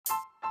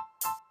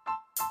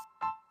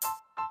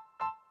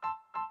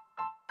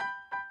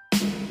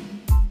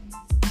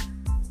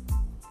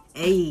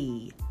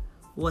Hey,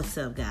 what's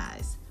up,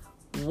 guys?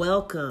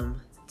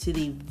 Welcome to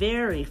the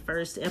very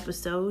first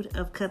episode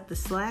of Cut the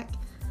Slack.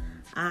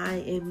 I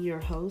am your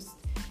host,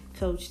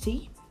 Coach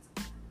T,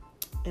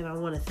 and I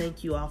want to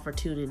thank you all for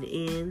tuning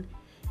in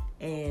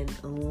and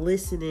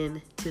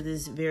listening to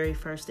this very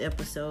first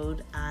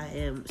episode. I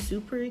am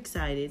super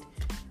excited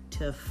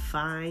to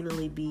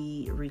finally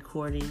be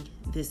recording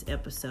this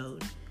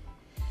episode.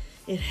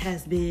 It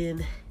has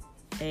been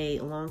a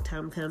long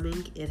time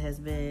coming. It has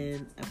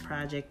been a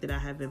project that I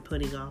have been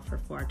putting off for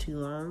far too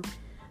long.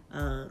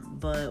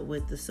 But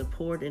with the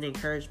support and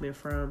encouragement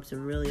from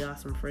some really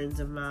awesome friends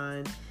of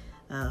mine,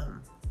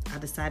 I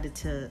decided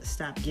to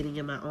stop getting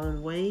in my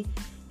own way.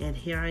 And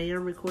here I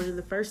am recording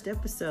the first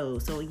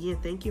episode. So again,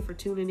 thank you for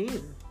tuning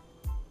in.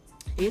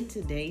 In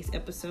today's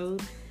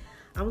episode,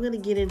 I'm going to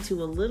get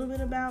into a little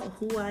bit about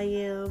who I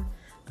am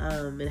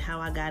and how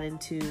I got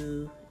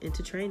into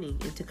training,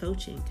 into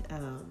coaching.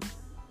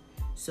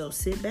 So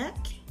sit back,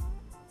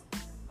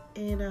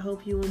 and I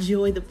hope you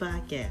enjoy the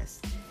podcast.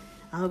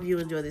 I hope you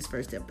enjoy this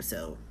first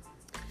episode.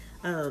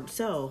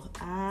 So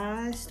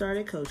I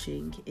started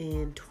coaching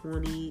in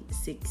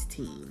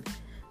 2016.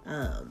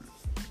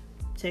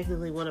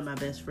 Technically, one of my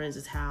best friends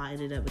is how I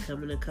ended up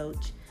becoming a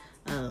coach.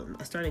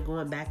 I started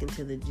going back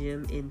into the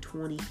gym in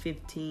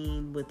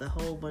 2015 with a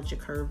whole bunch of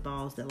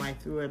curveballs that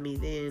life threw at me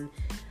then.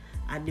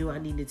 I knew I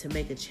needed to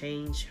make a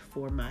change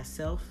for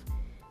myself,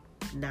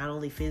 not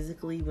only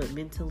physically, but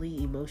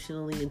mentally,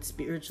 emotionally, and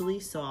spiritually.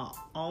 So I'll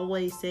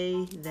always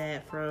say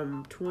that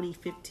from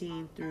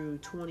 2015 through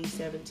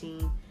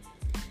 2017,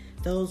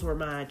 those were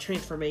my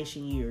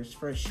transformation years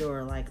for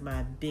sure, like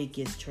my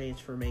biggest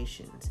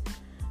transformations.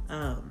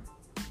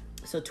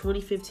 So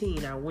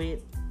 2015, I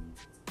went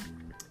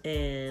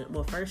and,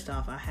 well, first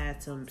off, I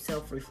had some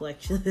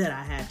self-reflection that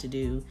I had to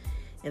do.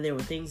 And there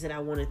were things that I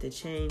wanted to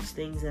change,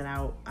 things that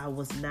I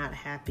was not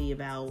happy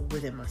about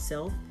within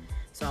myself.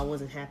 So I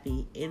wasn't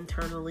happy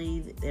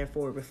internally,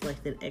 therefore it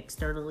reflected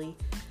externally.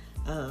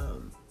 I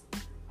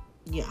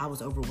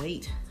was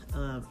overweight.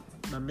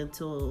 My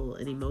mental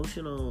and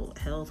emotional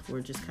health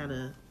were just kind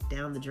of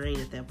down the drain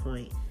at that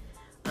point.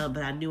 But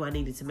I knew I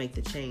needed to make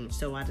the change.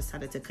 So I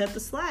decided to cut the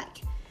slack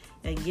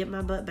and get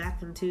my butt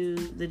back into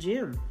the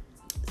gym.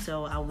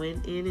 So I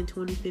went in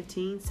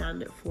 2015,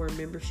 signed up for a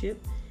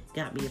membership,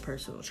 got me a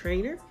personal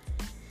trainer,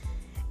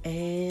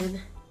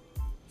 and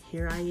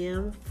here I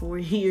am 4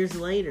 years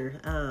later.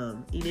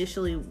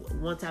 Initially,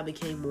 once I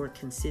became more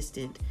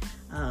consistent,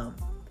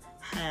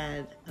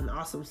 had an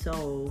awesome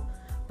soul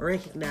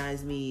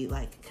recognize me,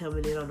 like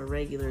coming in on a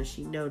regular.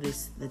 She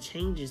noticed the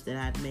changes that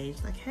I'd made.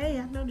 She's like, hey,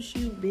 I noticed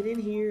you've been in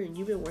here and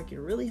you've been working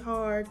really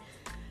hard.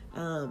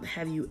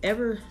 Have you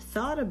ever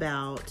thought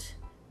about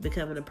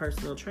becoming a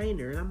personal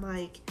trainer? And I'm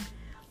like,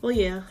 well,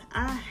 yeah,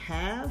 I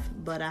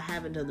have, but I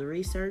haven't done the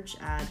research.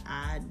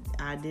 I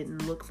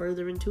didn't look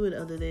further into it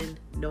other than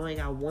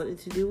knowing I wanted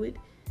to do it,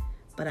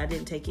 but I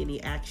didn't take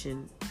any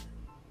action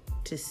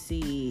to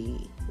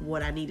see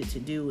what I needed to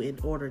do in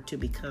order to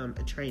become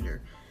a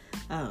trainer.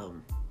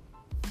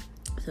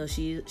 So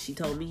she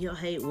told me,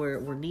 hey,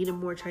 we're needing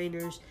more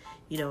trainers.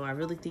 I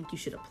really think you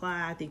should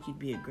apply. I think you'd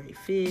be a great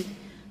fit.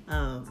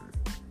 I've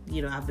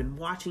been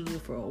watching you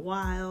for a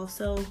while,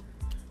 so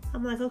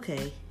I'm like,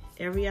 okay.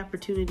 Every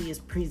opportunity is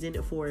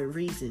presented for a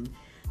reason.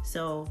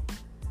 So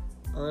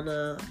on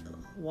a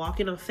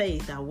walking on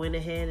faith, I went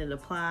ahead and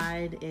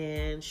applied,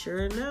 and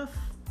sure enough,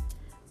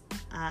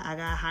 I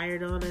got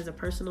hired on as a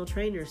personal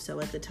trainer. So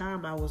at the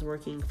time, I was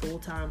working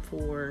full-time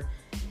for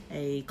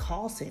a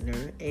call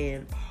center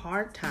and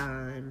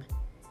part-time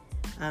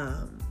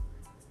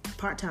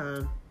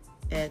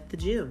at the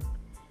gym.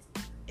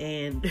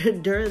 And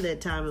during that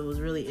time, it was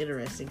really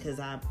interesting because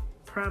I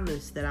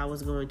promised that I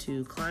was going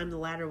to climb the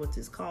ladder with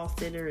this call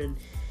center and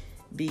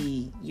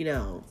be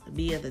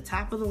at the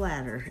top of the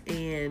ladder.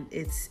 And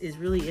it's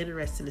really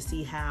interesting to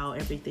see how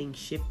everything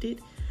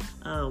shifted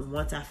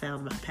once I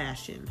found my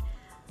passion.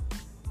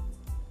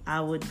 I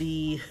would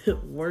be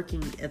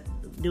working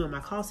doing my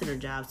call center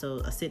job, so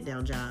a sit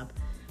down job,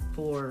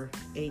 for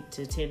 8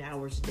 to 10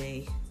 hours a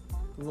day.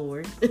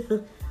 Lord,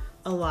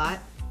 a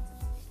lot.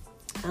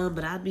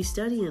 But I'd be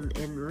studying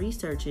and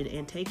researching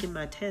and taking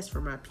my test for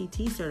my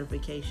PT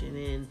certification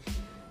and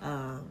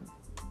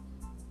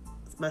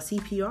my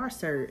CPR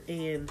cert.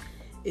 And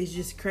it's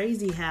just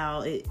crazy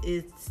how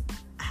it's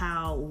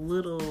how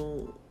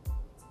little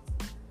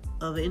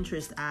of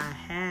interest I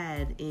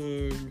had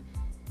in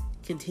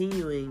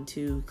continuing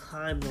to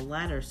climb the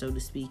ladder, so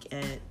to speak,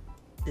 at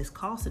this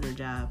call center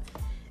job,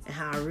 and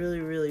how I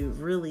really, really,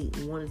 really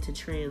wanted to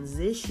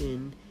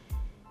transition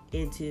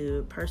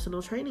into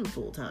personal training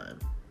full time.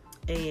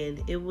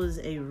 And it was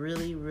a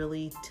really,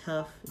 really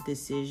tough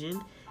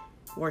decision,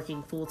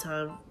 working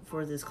full-time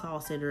for this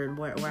call center and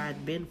where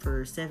I'd been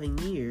for 7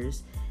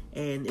 years.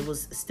 And it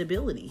was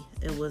stability.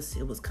 It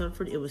was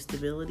comfort. It was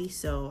stability.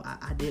 So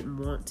I didn't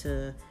want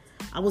to,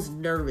 I was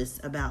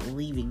nervous about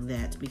leaving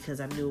that because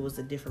I knew it was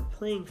a different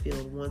playing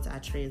field once I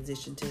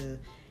transitioned to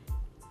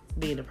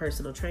being a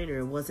personal trainer.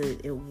 It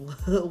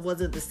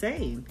wasn't the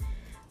same.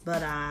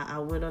 But I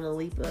went on a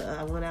leap.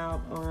 I went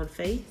out on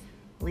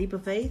leap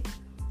of faith,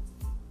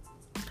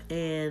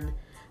 and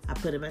I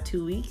put in my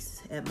 2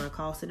 weeks at my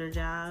call center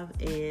job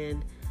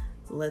and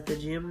let the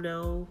gym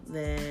know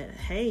that,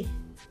 hey,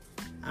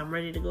 I'm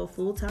ready to go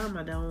full time.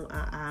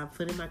 I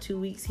put in my 2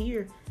 weeks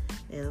here,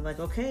 and like,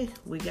 okay,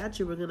 we got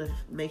you. We're gonna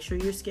make sure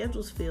your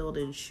schedule's filled.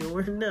 And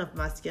sure enough,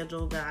 my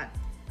schedule got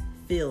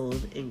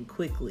filled and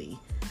quickly.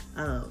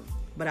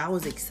 But I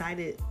was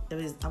excited. I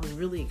was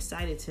really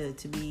excited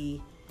to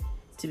be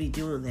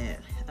doing that.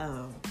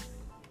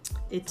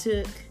 It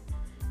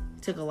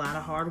took a lot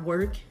of hard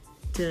work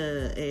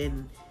to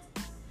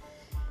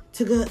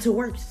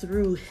work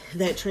through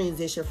that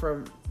transition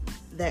from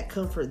that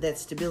comfort, that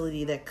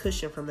stability, that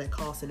cushion from that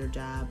call center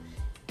job,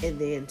 and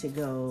then to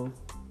go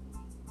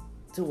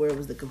to where it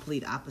was the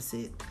complete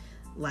opposite.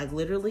 Like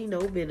literally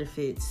no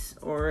benefits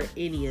or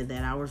any of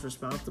that. I was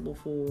responsible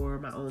for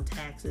my own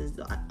taxes,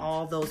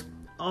 all those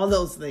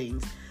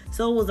things.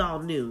 So it was all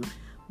new,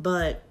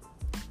 but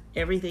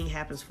everything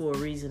happens for a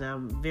reason.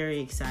 I'm very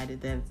excited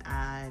that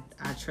I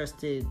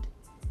trusted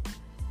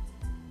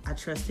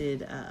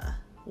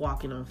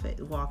walking by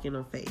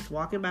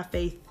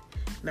faith,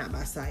 not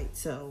by sight.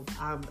 So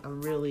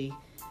I'm really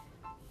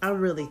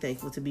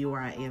thankful to be where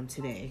I am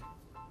today.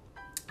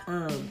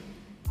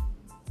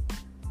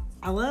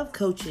 I love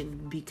coaching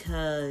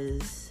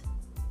because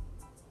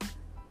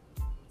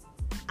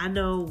I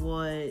know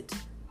what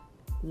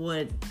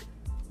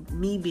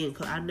me being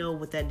I know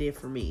what that did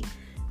for me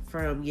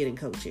from getting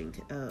coaching.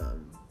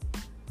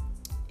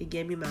 It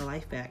gave me my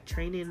life back.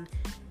 Training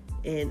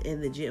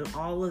in the gym,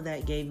 all of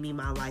that gave me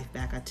my life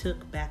back. I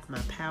took back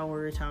my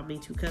power. It taught me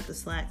to cut the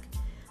slack.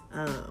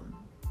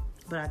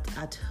 But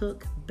I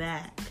took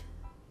back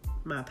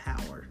my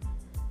power.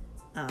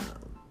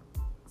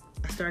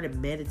 I started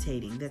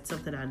meditating. That's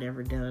something I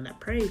never done. I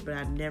prayed, but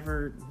I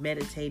never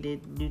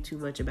meditated, knew too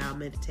much about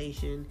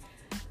meditation.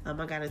 I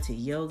got into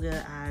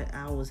yoga.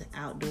 I was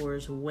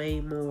outdoors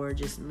way more,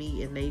 just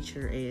me and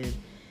nature, and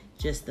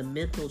just the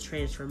mental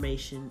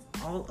transformation,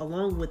 all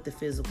along with the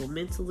physical.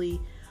 Mentally,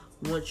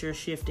 once you're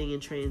shifting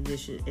and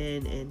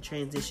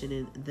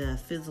transitioning, the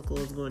physical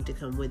is going to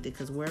come with it,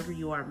 because wherever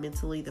you are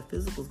mentally, the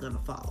physical is going to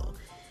follow.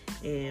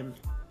 And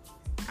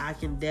I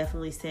can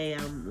definitely say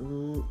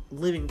I'm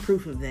living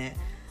proof of that,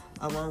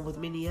 along with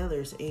many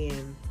others.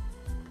 And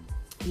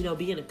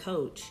being a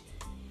coach,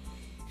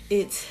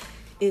 it's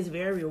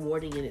very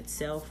rewarding in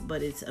itself,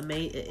 but it's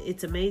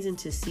amazing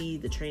to see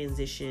the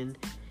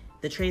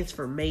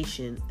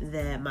transformation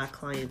that my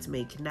clients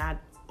make, not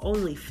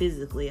only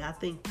physically. I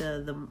think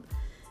the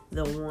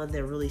one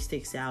that really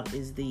sticks out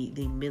is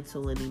the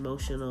mental and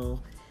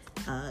emotional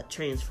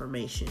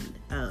transformation.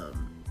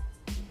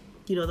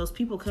 Those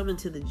people come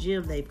into the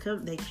gym, they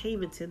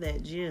came into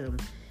that gym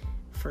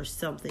for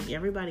something.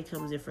 Everybody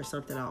comes in for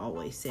something, I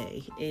always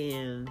say,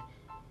 and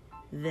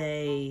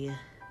they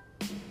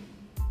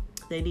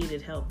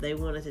needed help. They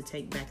wanted to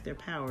take back their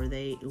power.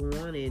 They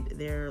wanted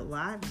their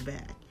lives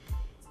back.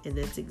 And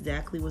that's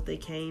exactly what they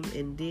came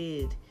and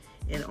did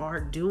and are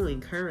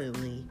doing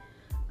currently.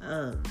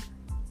 And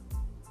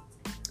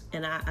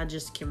I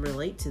just can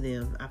relate to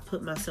them. I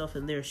put myself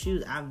in their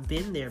shoes. I've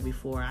been there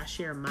before. I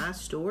share my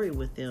story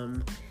with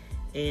them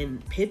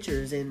and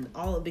pictures and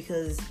all,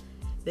 because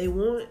they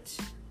want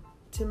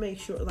to make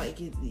sure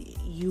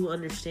you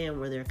understand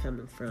where they're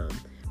coming from,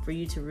 for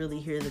you to really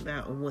hear them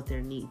out on what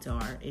their needs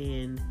are.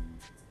 And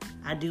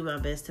I do my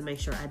best to make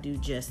sure I do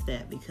just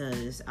that,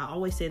 because I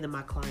always say that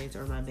my clients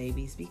are my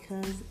babies,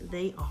 because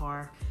they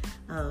are.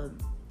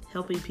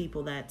 Helping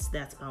people, that's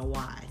my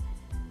why.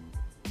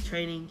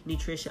 Training,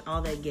 nutrition,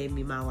 all that gave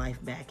me my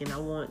life back, and I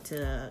want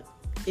to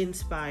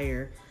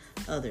inspire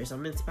others.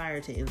 I'm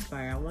inspired to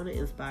inspire. I want to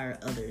inspire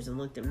others and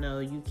let them know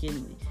you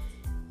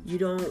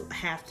don't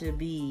have to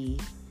be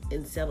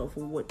and settle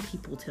for what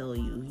people tell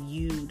you.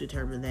 You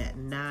determine that,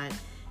 not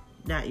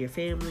your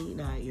family,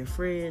 not your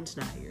friends,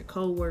 not your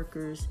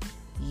co-workers.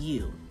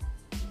 You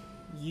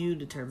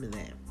determine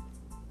that.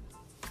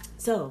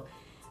 So,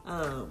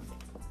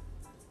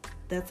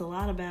 that's a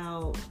lot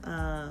about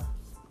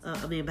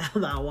about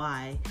my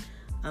why.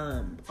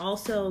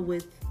 Also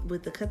with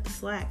the cut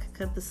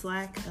the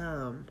slack.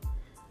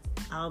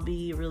 I'll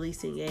be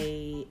releasing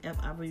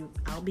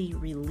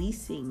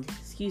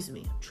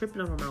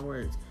tripping over my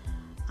words.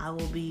 I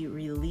will be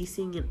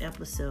releasing an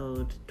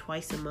episode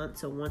twice a month,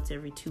 so once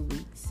every 2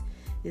 weeks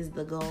is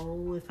the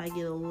goal. If I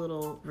get a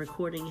little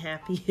recording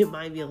happy, it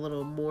might be a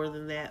little more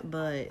than that,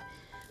 but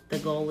the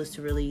goal is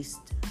to release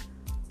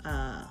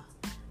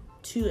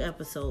 2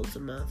 episodes a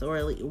month, or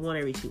at least one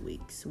every 2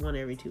 weeks. One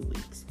every 2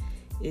 weeks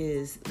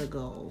is the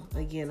goal.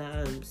 Again,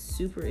 I'm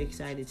super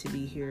excited to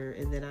be here,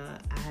 and then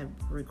I have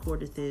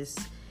recorded this,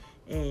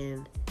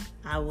 and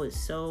I would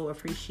so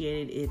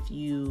appreciate it if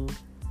you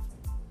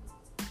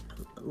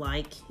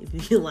like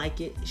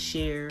it,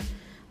 share,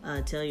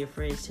 tell your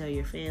friends, tell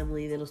your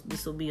family.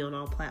 This will be on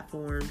all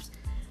platforms,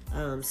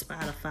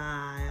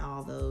 Spotify,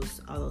 all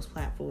those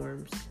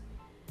platforms.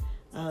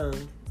 I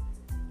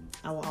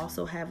will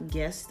also have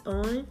guests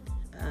on.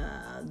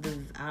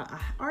 I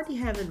already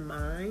have in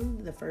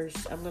mind the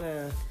first. I'm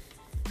gonna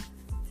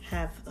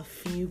have a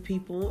few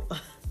people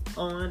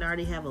on. I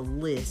already have a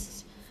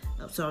list,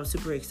 so I'm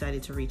super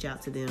excited to reach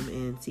out to them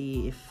and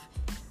see if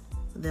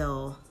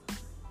they'll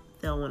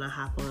want to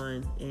hop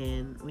on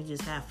and we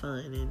just have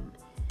fun and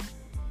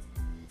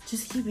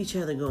just keep each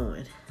other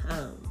going.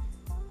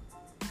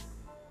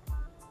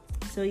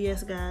 So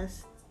yes,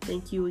 guys,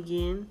 thank you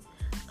again.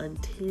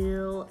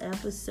 Until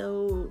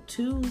episode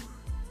 2,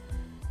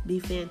 be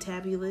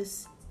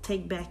fantabulous,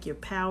 take back your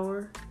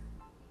power,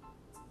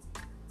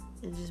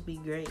 and just be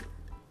great.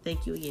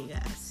 Thank you again,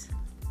 guys.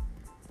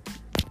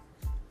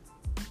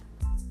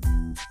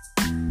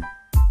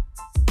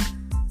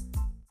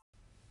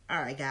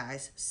 Alright,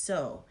 guys,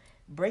 so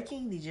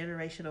breaking the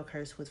generational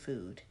curse with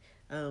food.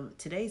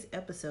 Today's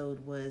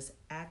episode was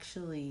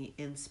actually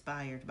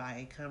inspired by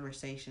a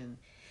conversation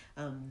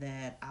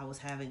that I was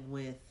having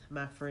with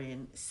my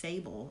friend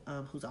Sable,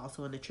 who's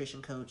also a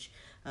nutrition coach.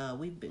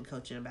 We've been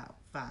coaching about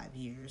 5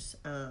 years,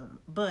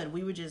 but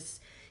we were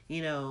just,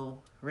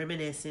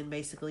 reminiscing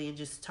basically and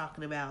just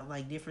talking about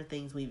like different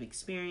things we've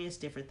experienced,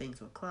 different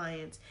things with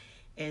clients,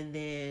 and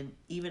then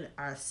even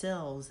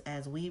ourselves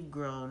as we've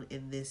grown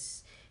in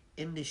this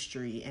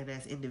industry and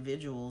as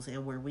individuals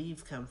and where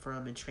we've come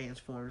from and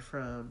transformed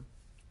from,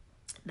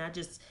 not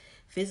just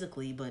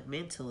physically but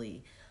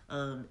mentally.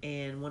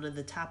 And one of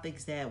the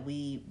topics that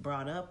we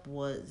brought up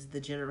was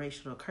the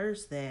generational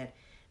curse that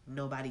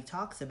nobody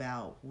talks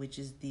about, which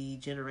is the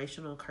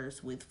generational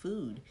curse with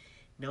food.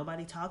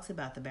 Nobody talks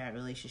about the bad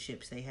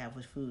relationships they have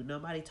with food.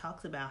 Nobody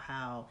talks about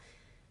how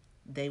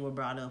they were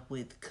brought up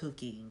with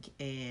cooking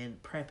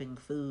and prepping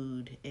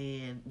food,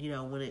 and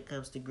when it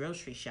comes to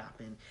grocery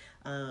shopping,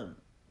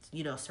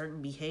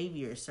 certain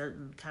behaviors,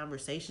 certain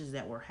conversations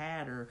that were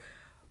had, or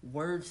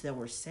words that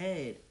were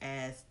said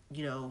as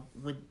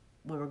when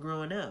we're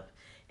growing up.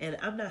 And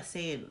I'm not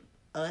saying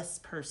us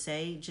per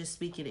se, just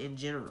speaking in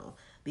general,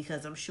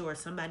 because I'm sure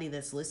somebody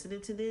that's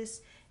listening to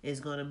this is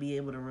going to be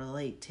able to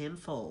relate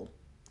tenfold,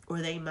 or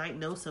they might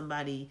know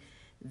somebody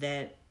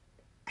that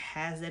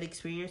has that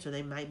experience, or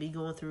they might be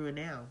going through it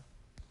now.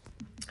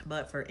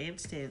 But for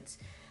instance,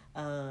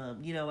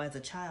 as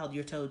a child,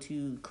 you're told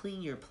to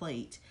clean your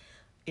plate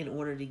in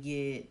order to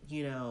get,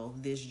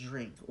 this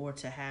drink or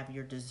to have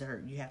your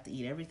dessert. You have to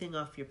eat everything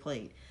off your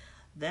plate.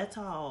 That's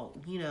all,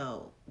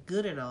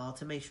 good and all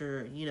to make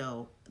sure,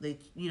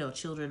 that,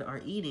 children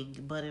are eating.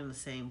 But in the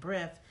same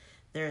breath,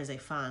 there is a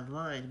fine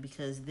line,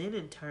 because then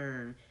in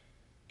turn,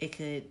 it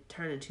could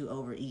turn into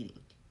overeating.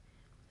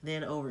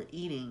 Then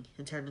overeating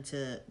can turn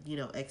into,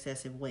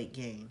 excessive weight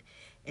gain.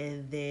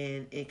 And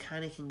then it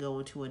kind of can go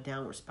into a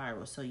downward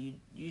spiral. So you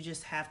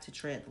just have to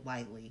tread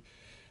lightly.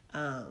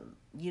 And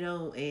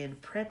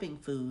prepping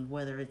food,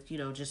 whether it's,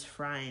 just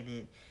frying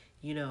it,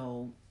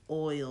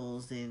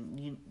 oils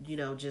and,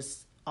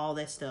 just all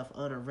that stuff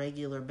on a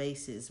regular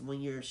basis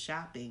when you're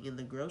shopping in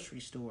the grocery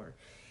store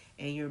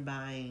and you're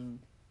buying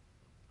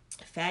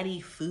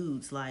fatty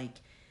foods, like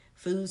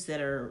foods that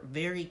are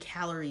very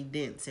calorie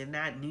dense and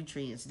not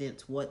nutrients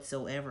dense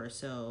whatsoever.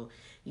 So,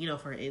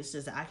 for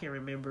instance, I can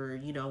remember,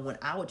 when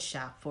I would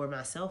shop for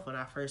myself when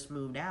I first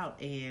moved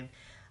out, and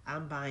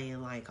I'm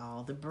buying like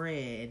all the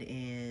bread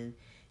and,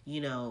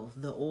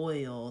 the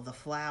oil, the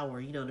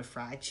flour, the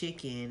fried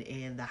chicken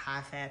and the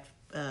high fat,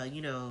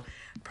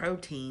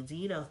 proteins,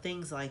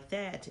 things like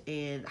that.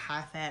 And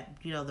high fat,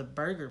 the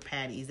burger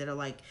patties that are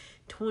like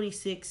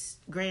 26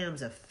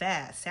 grams of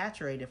fat,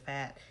 saturated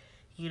fat,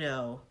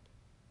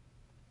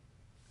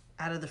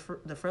 out of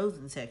the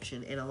frozen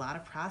section, and a lot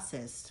of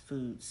processed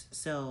foods.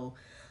 So,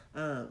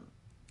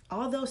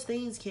 all those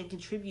things can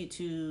contribute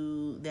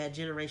to that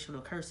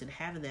generational curse and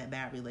having that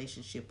bad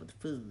relationship with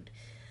food.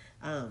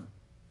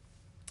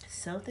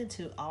 Something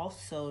to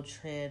also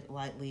tread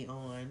lightly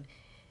on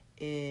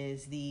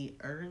is the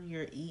earn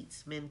your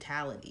eats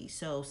mentality.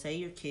 So say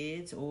your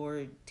kids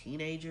or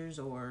teenagers,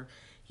 or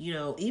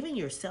even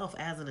yourself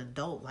as an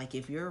adult, like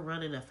if you're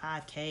running a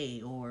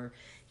 5K, or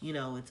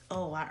it's,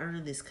 I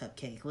earned this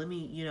cupcake, let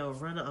me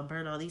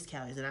burn all these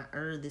calories and I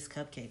earned this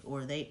cupcake,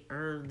 or they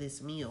earned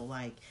this meal.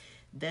 Like,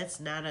 that's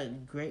not a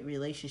great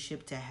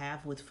relationship to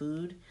have with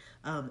food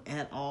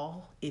at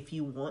all. If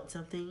you want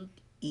something,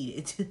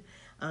 eat it.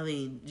 I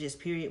mean, just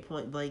period,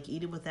 point blank.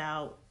 Eat it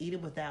without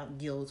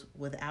guilt,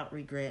 without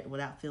regret,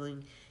 without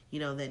feeling,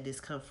 that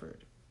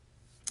discomfort.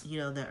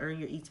 The earn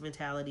your eats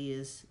mentality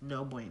is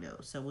no bueno.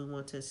 So we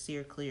want to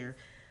steer clear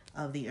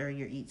of the earn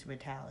your eats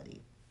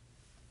mentality.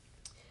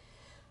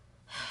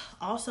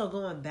 Also,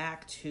 going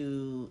back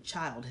to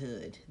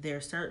childhood, there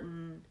are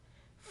certain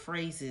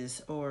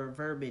phrases or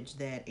verbiage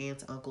that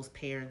aunts, uncles,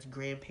 parents,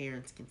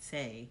 grandparents can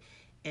say,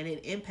 and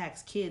it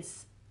impacts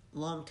kids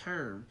long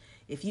term.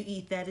 If you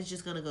eat that, it's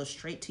just going to go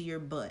straight to your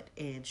butt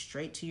and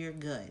straight to your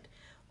gut,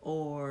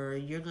 or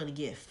you're going to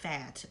get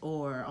fat,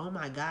 or oh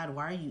my God,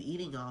 why are you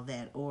eating all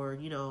that? Or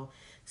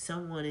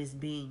someone is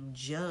being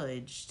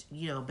judged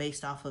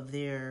based off of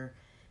their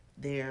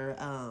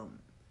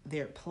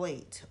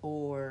plate,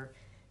 or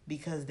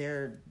because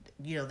they're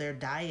their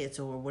diets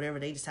or whatever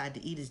they decide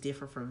to eat is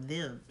different from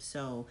them.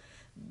 So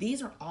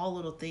these are all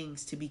little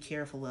things to be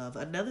careful of.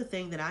 Another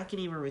thing that I can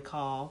even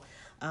recall,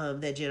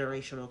 that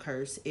generational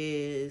curse,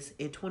 is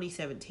in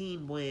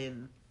 2017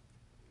 when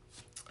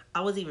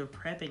I was even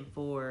prepping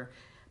for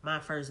my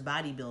first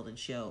bodybuilding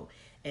show.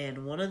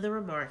 And one of the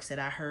remarks that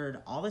I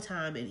heard all the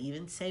time, and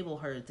even Sable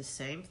heard the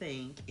same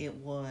thing, it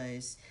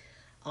was,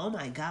 oh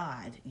my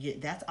God,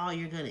 that's all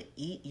you're going to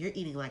eat? You're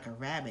eating like a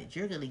rabbit.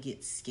 You're going to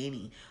get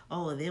skinny.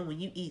 Oh, and then when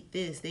you eat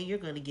this, then you're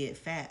going to get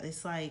fat.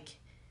 It's like,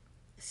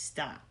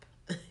 stop.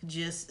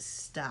 Just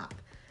stop.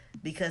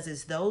 Because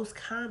it's those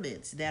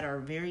comments that are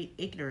very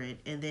ignorant,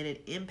 and then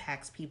it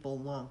impacts people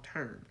long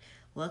term.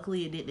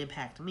 Luckily, it didn't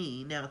impact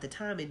me. Now, at the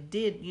time, it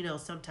did,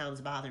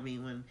 sometimes bother me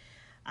when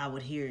I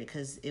would hear it,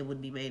 because it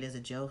would be made as a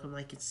joke. I'm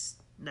like, it's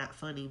not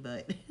funny,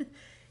 but,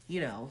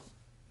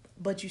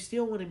 but you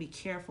still want to be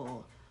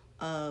careful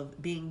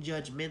of being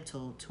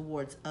judgmental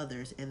towards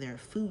others and their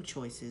food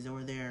choices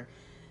or their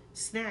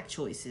snack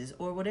choices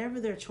or whatever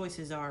their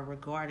choices are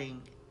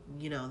regarding,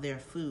 their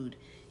food.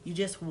 You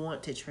just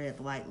want to tread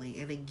lightly.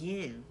 And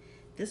again,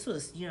 this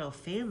was,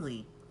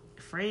 family,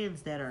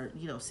 friends that are,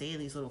 saying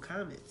these little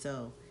comments.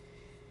 So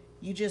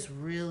you just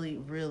really,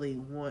 really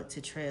want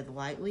to tread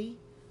lightly,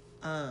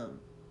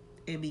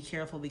 and be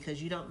careful,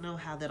 because you don't know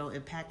how that'll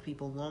impact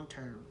people long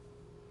term.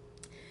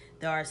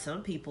 There are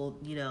some people,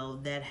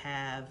 that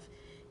have,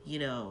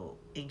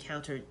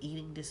 encountered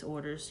eating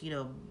disorders,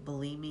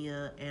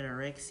 bulimia,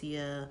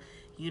 anorexia,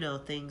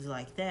 things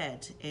like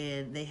that.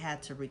 And they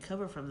had to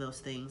recover from those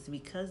things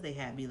because they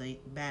had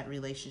bad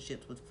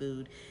relationships with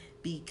food,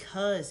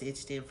 because it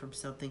stemmed from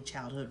something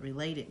childhood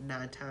related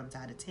 9 times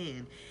out of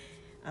 10.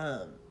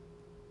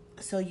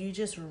 So you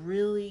just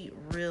really,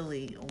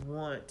 really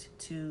want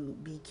to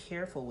be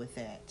careful with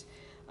that.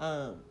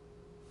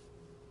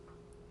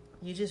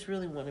 You just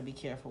really want to be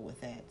careful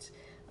with that.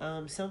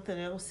 Something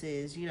else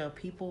is,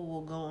 people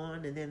will go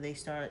on and then they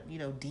start,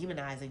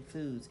 demonizing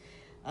foods.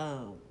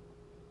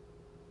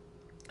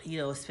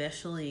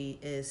 Especially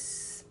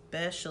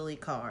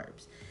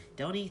carbs.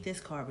 Don't eat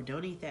this carb or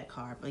don't eat that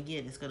carb.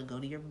 Again, it's going to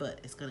go to your butt.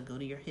 It's going to go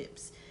to your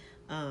hips.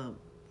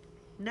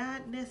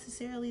 Not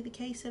necessarily the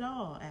case at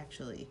all,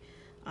 actually.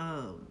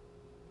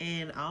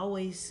 And I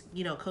always,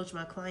 coach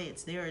my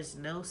clients, there is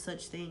no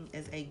such thing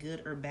as a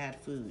good or bad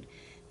food.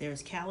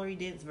 There's calorie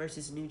dense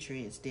versus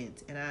nutrients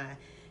dense. And I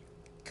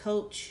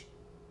coach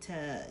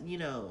to,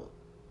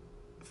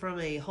 from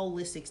a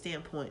holistic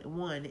standpoint,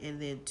 1,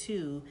 and then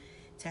 2,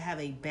 to have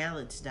a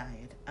balanced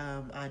diet.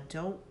 I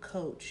don't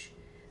coach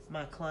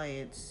my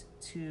clients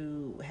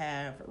to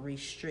have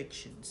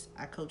restrictions.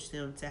 I coach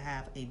them to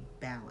have a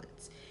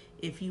balance.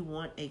 If you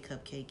want a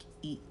cupcake,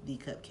 eat the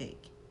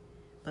cupcake,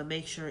 but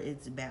make sure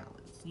it's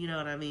balanced. You know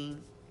what I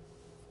mean?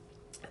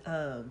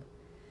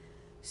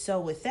 So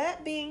with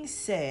that being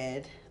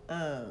said,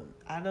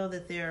 I know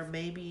that there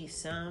may be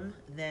some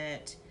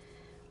that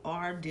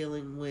are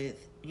dealing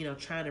with,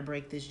 trying to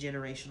break this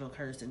generational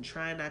curse and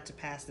trying not to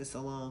pass this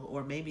along,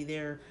 or maybe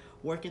they're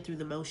working through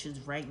the motions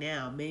right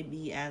now.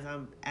 Maybe as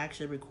I'm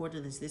actually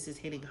recording this is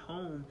hitting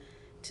home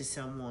to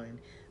someone.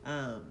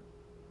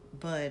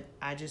 But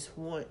I just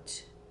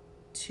want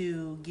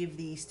to give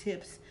these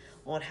tips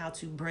on how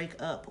to break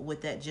up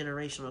with that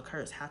generational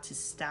curse, how to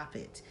stop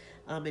it.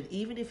 And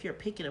even if you're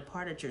picking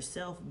apart at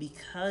yourself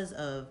because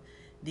of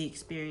the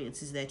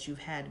experiences that you've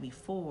had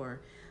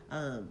before,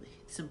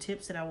 some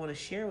tips that I want to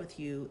share with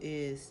you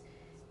is,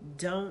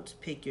 don't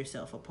pick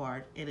yourself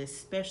apart, and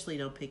especially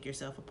don't pick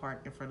yourself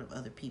apart in front of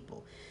other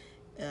people.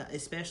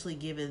 Especially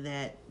given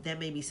that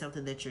may be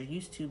something that you're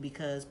used to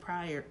because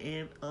prior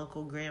aunt,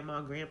 uncle,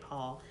 grandma,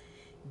 grandpa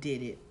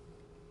did it.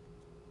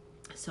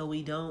 So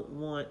we don't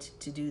want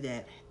to do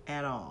that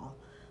at all.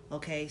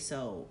 Okay,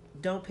 so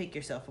don't pick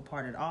yourself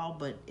apart at all.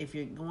 But if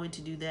you're going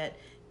to do that,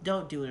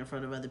 don't do it in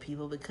front of other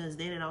people, because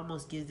then it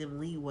almost gives them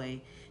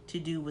leeway to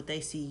do what they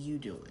see you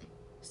doing.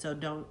 So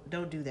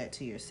don't do that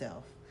to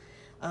yourself.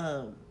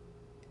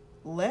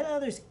 Let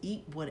others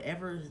eat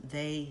whatever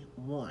they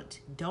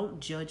want. Don't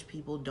judge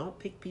people. Don't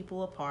pick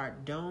people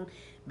apart. Don't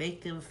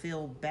make them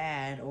feel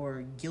bad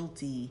or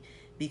guilty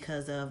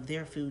because of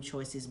their food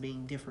choices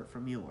being different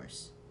from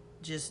yours.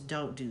 Just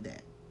don't do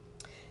that.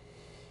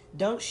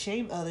 Don't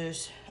shame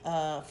others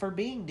for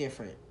being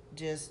different.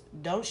 Just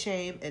don't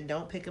shame and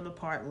don't pick them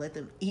apart. Let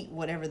them eat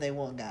whatever they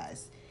want,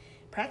 guys.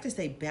 Practice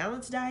a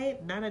balanced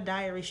diet, not a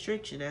diet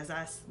restriction. As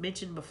I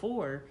mentioned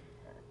before,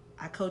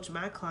 I coach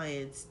my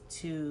clients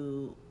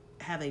to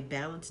have a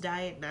balanced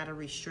diet, not a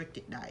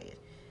restricted diet.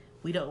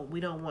 We don't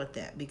want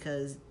that,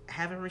 because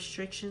having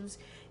restrictions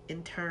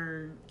in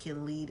turn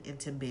can lead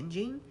into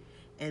binging,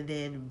 and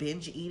then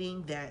binge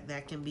eating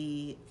that can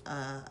be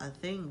a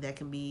thing that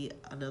can be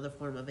another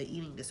form of an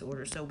eating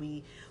disorder. So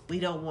we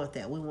don't want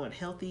that. We want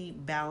healthy,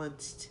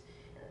 balanced,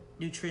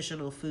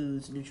 nutritional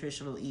foods,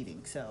 nutritional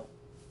eating. So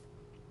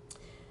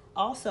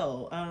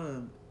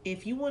also,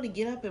 if you want to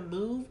get up and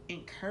move,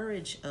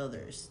 encourage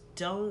others.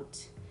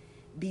 Don't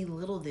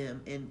belittle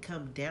them and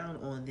come down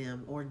on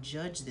them or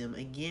judge them.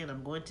 Again,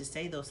 I'm going to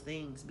say those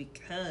things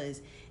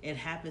because it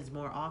happens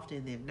more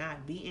often than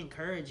not. Be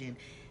encouraging.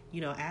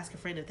 Ask a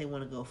friend if they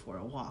want to go for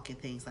a walk and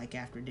things like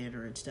after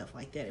dinner and stuff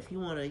like that. If you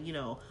want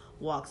to,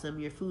 walk some of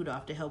your food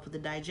off to help with the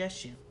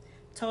digestion,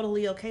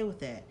 totally okay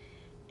with that.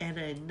 And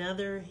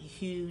another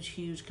huge,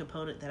 huge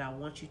component that I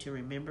want you to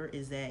remember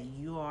is that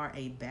you are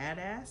a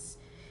badass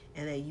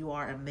and that you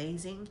are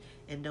amazing,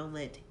 and don't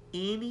let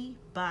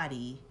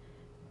anybody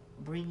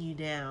bring you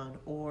down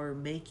or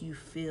make you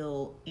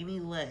feel any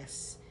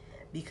less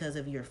because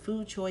of your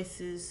food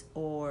choices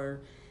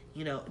or,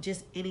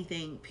 just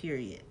anything,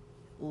 period.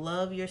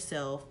 Love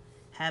yourself.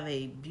 Have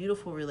a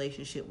beautiful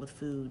relationship with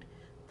food.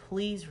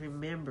 Please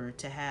remember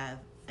to have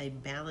a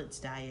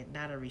balanced diet,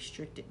 not a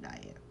restricted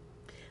diet.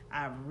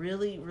 I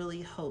really,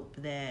 really hope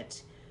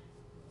that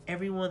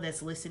everyone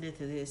that's listening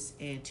to this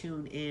and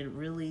tuned in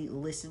really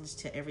listens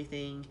to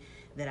everything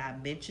that I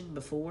mentioned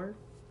before.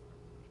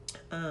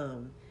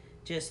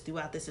 Just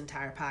throughout this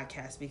entire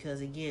podcast,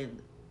 because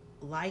again,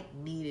 light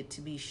needed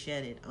to be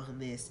shedded on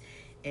this,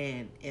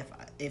 and if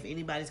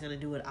anybody's going to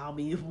do it, I'll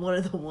be one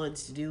of the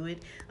ones to do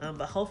it,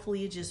 but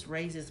hopefully it just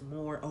raises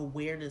more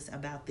awareness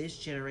about this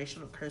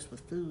generational curse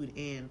with food,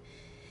 and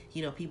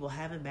people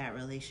having bad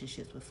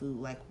relationships with food.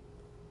 Like,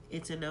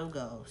 it's a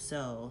no-go.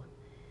 So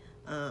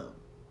so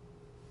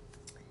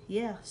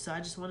I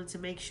just wanted to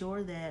make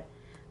sure that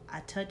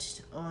I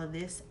touched on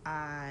this.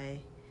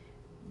 I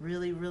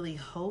really, really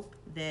hope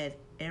that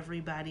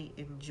everybody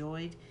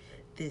enjoyed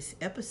this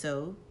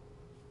episode.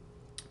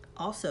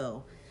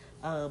 Also,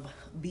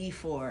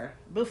 before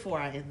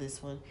I end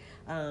this one,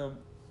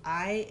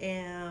 I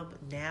am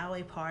now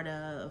a part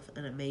of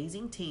an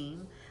amazing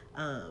team.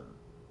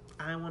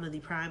 I'm one of the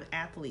prime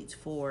athletes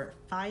for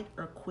Fight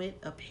or Quit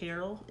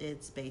Apparel.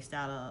 It's based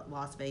out of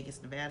Las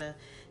Vegas, Nevada.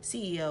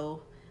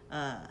 CEO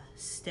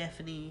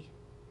Stephanie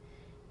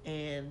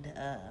and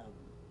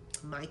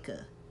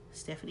Micah.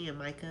 Stephanie and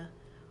Micah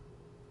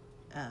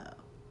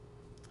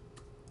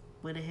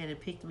went ahead and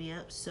picked me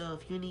up. So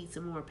if you need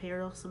some more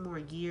apparel, some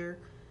more gear,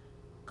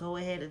 go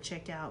ahead and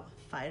check out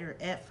Fight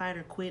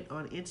or Quit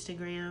on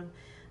Instagram.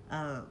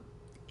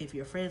 If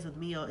you're friends with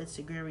me on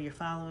Instagram or you're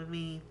following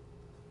me,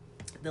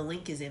 the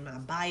link is in my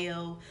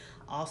bio.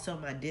 Also,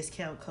 my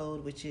discount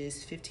code, which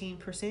is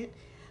 15%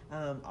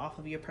 off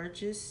of your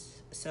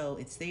purchase. So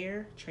it's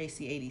there,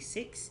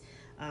 Tracy86.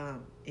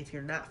 If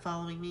you're not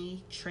following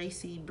me,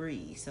 Tracy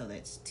Bree. So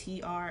that's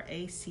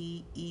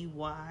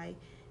TraceYBree.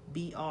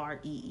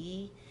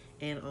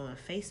 And on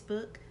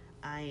Facebook,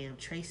 I am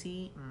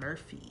Tracy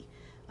Murphy.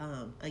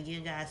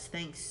 Again, guys,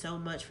 thanks so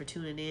much for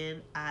tuning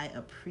in. I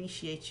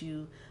appreciate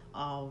you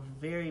all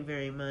very,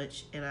 very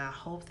much, and I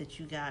hope that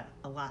you got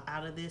a lot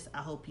out of this. I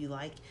hope you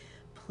like.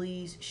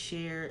 Please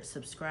share,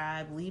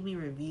 subscribe, leave me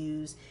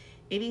reviews.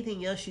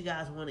 Anything else you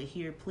guys want to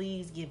hear,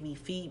 please give me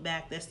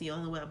feedback. That's the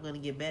only way I'm going to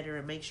get better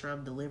and make sure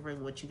I'm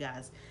delivering what you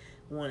guys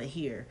want to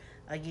hear.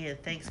 Again,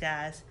 thanks,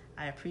 guys.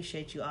 I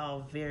appreciate you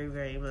all very,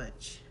 very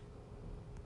much.